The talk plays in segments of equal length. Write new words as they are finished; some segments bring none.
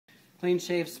Clean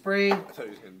shave spray.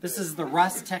 This is the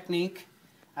Russ technique.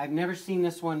 I've never seen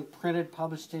this one printed,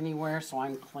 published anywhere, so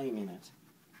I'm claiming it.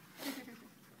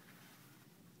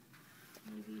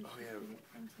 Oh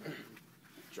yeah,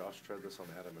 Josh tried this on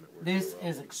Adam and it worked. This really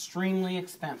well. is extremely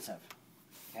expensive.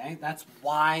 Okay, that's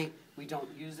why we don't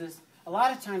use this. A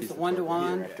lot of times the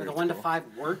 1-to-1 or the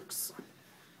 1-to-5 works,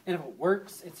 and if it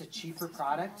works, it's a cheaper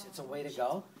product. It's a way to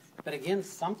go. But again,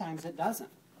 sometimes it doesn't.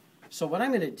 So what I'm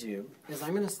going to do is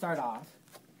I'm going to start off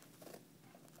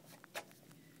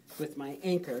with my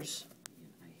anchors.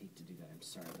 I hate to do that. I'm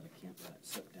sorry, but I can't let it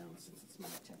slip down since it's my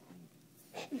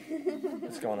technique.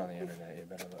 It's going on the internet. You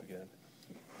better look good.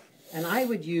 And I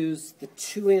would use the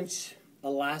 2-inch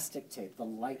elastic tape, the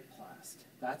light plast.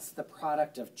 That's the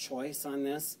product of choice on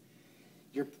this.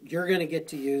 You're going to get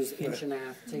to use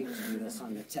 1.5-inch tape to do this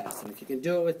on the test. And if you can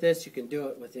do it with this, you can do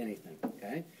it with anything.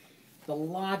 Okay. The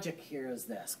logic here is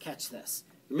this. Catch this.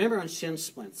 Remember on shin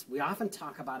splints, we often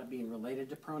talk about it being related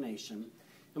to pronation.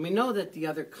 And we know that the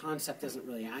other concept isn't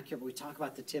really accurate, but we talk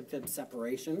about the tib-fib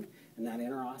separation and that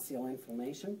interosseal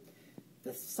inflammation.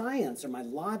 The science, or my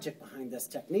logic behind this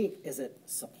technique, is it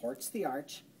supports the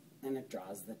arch and it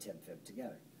draws the tib-fib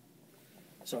together.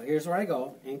 So here's where I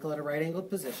go. Ankle at a right angled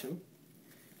position.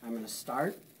 I'm going to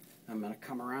start. I'm going to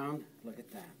come around. Look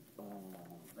at that. Oh,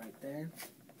 right there.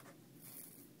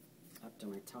 Up to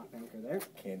my top anchor there.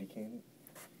 Candy.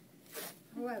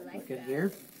 Oh, I like Look that. at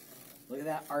here. Look at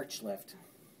that arch lift.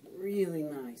 Really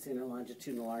nice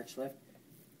interlongitudinal arch lift.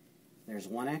 There's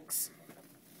 1x.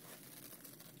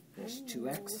 There's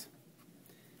 2x.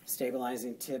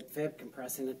 Stabilizing tib-fib,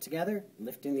 compressing it together,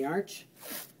 lifting the arch.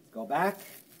 Go back.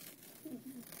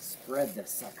 Spread this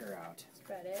sucker out.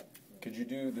 Spread it. Could you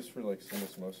do this for like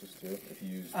syndesmosis too? If you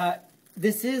use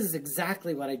This is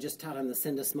exactly what I just taught on the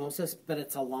syndesmosis, but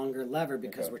it's a longer lever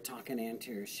because Okay. we're talking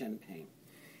anterior shin pain.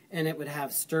 And it would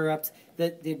have stirrups.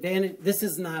 The advantage, this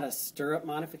is not a stirrup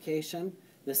modification.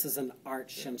 This is an arch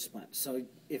shin splint. So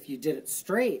if you did it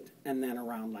straight and then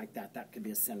around like that, that could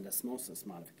be a syndesmosis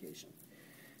modification.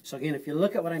 So again, if you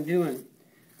look at what I'm doing,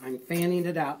 I'm fanning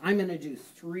it out. I'm going to do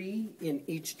 3 in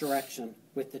each direction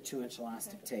with the 2-inch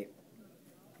elastic tape.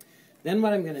 Then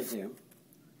what I'm going to do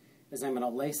is I'm going to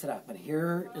lace it up. And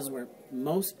here is where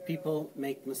most people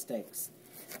make mistakes.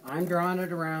 I'm drawing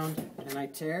it around and I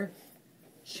tear.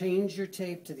 Change your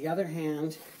tape to the other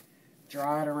hand.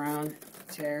 Draw it around,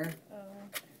 tear.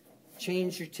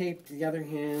 Change your tape to the other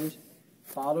hand.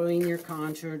 Following your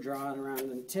contour, draw it around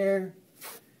and tear.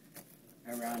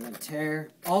 Around and tear.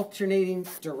 Alternating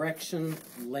direction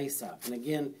lace up. And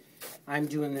again, I'm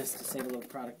doing this to save a little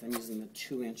product. I'm using the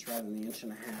 2-inch rather than the 1.5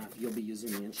 inch. You'll be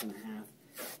using the 1.5 inch.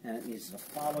 And it needs to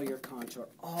follow your contour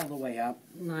all the way up.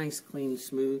 Nice, clean,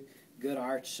 smooth. Good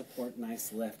arch support,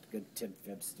 nice lift, good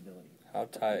tib-fib stability. how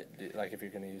tight? Like if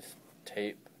you're going to use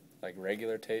tape, like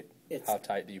regular tape, how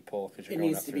tight do you pull? Because you're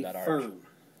going up through that arch. It needs to be firm.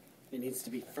 It needs to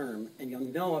be firm, and you'll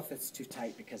know if it's too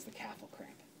tight because the calf will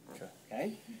cramp.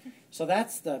 Okay? So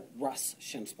that's the Russ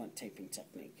shin splint taping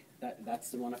technique. That's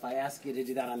the one. If I ask you to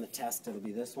do that on the test, it'll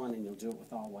be this one, and you'll do it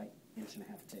with all white 1.5 inch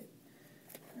tape.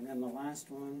 And then the last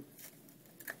one,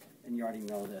 and you already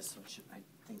know this, which I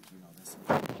think you know this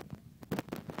one.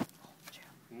 Oh,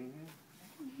 Jim.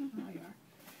 Now you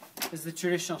are. This is the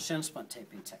traditional shin splint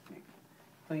taping technique.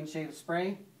 Clean shave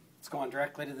spray. It's going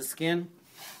directly to the skin.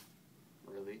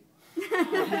 Really?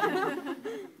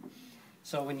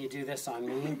 So when you do this on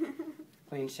me,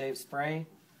 clean shave spray,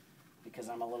 because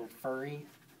I'm a little furry,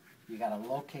 you got to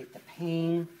locate the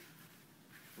pain.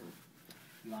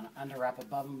 You want to underwrap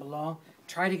above and below.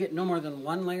 Try to get no more than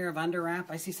 1 layer of underwrap.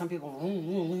 I see some people,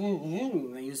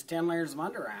 they use 10 layers of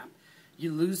underwrap.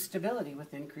 You lose stability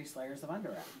with increased layers of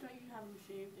underwrap. Don't you have them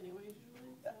shaved anyways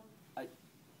usually? So.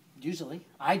 Usually,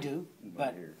 I do,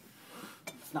 but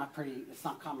it's not pretty. It's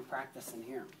not common practice in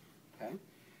here. Okay,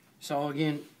 so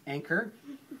again, anchor.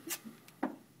 It's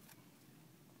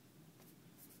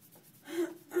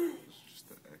just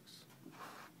the X.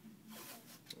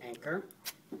 Anchor.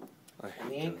 And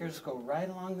the anchors go right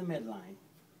along the midline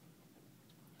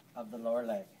of the lower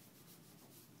leg.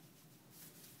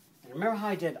 And remember how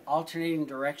I did alternating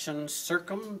directions,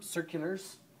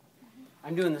 circulars?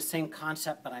 I'm doing the same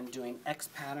concept, but I'm doing X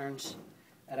patterns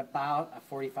at about a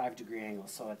 45-degree angle.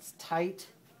 So it's tight,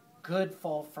 good,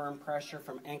 full, firm pressure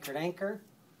from anchor to anchor.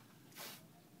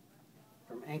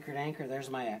 From anchor to anchor, there's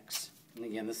my X. And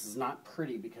again, this is not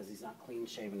pretty because he's not clean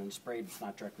shaven and sprayed. It's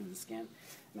not directly to the skin.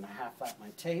 I'm going to half flap my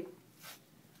tape.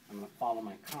 I'm going to follow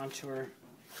my contour.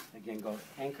 Again, go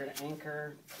anchor to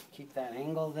anchor. Keep that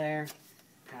angle there.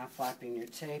 Half flapping your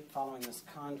tape, following this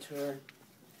contour.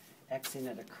 Xing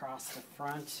it across the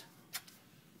front.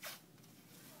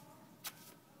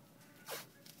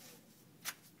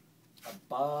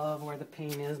 above where the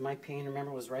pain is. My pain,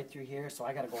 remember, was right through here, so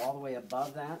I got to go all the way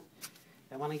above that.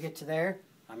 And when I get to there,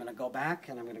 I'm going to go back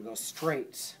and I'm going to go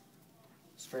straight.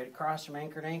 Straight across from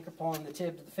anchor to anchor, pulling the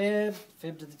tib to the fib,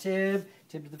 fib to the tib,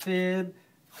 tib to the fib,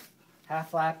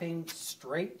 half lapping,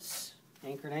 straight,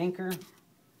 anchor to anchor.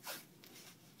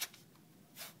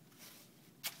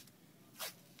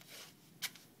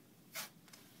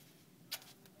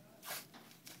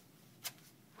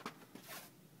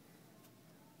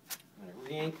 I'm going to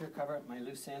re-anchor, cover up my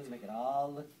loose ends, make it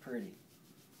all look pretty.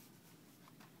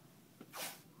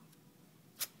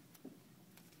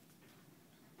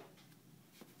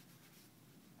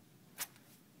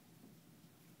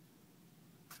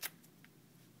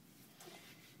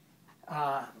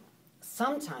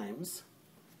 Sometimes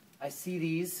I see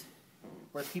these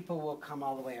where people will come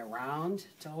all the way around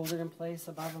to hold it in place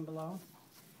above and below.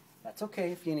 That's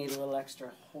okay if you need a little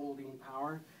extra holding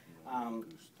power.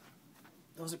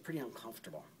 Those are pretty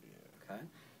uncomfortable. Okay,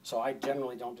 so I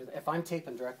generally don't do that. If I'm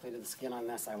taping directly to the skin on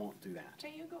this, I won't do that.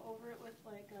 Can you go over it with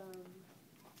like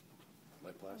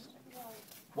Light blast?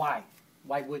 Why?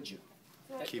 Why would you?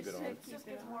 So Keep it on. It just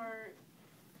gets more.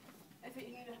 If you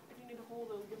need to hold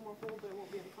it, get more hold, but it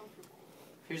won't be uncomfortable.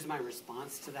 Here's my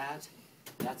response to that.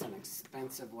 That's an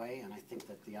expensive way, and I think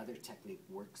that the other technique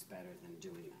works better than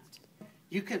doing that.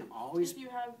 You can always. If you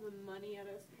have the money at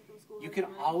a school. You can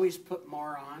always put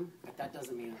more on, but that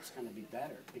doesn't mean it's going to be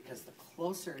better, because the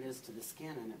closer it is to the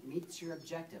skin and it meets your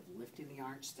objective, lifting the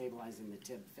arch, stabilizing the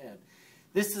tib fib.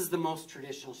 This is the most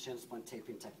traditional shin splint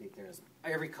taping technique there is.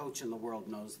 Every coach in the world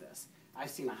knows this. I've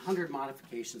seen 100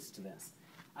 modifications to this.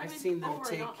 I've seen them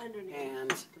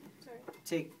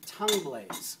take tongue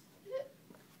blades,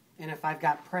 and if I've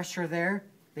got pressure there,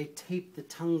 they tape the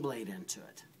tongue blade into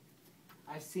it.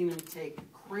 I've seen them take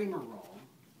Kramer roll,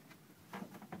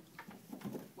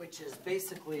 which is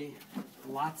basically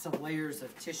lots of layers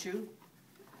of tissue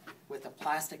with a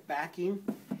plastic backing,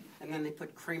 and then they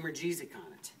put Kramer Jezik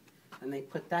on it. And they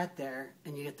put that there,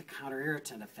 and you get the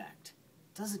counter-irritant effect.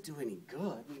 It doesn't do any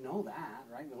good. We know that,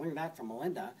 right? We learned that from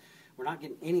Melinda. We're not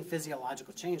getting any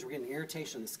physiological change. We're getting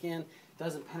irritation in the skin. It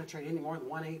doesn't penetrate any more than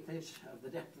 1/8 inch of the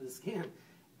depth of the skin,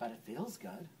 but it feels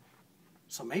good.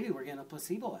 So maybe we're getting a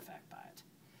placebo effect by it.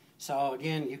 So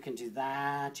again, you can do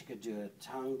that. You could do a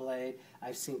tongue blade.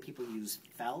 I've seen people use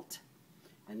felt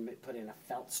and put in a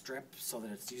felt strip so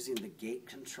that it's using the gate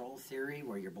control theory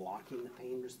where you're blocking the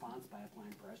pain response by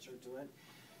applying pressure to it.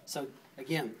 So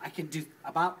again, I can do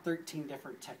about 13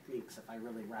 different techniques if I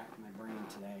really rack my brain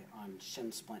today on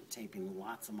shin splint taping,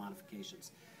 lots of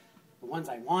modifications. The ones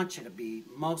I want you to be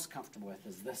most comfortable with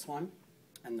is this one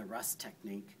and the Russ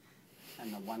technique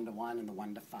and the 1-to-1 and the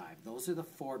 1-to-5. Those are the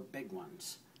 4 big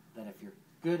ones that if you're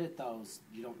good at those,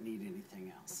 you don't need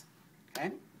anything else.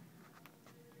 Okay?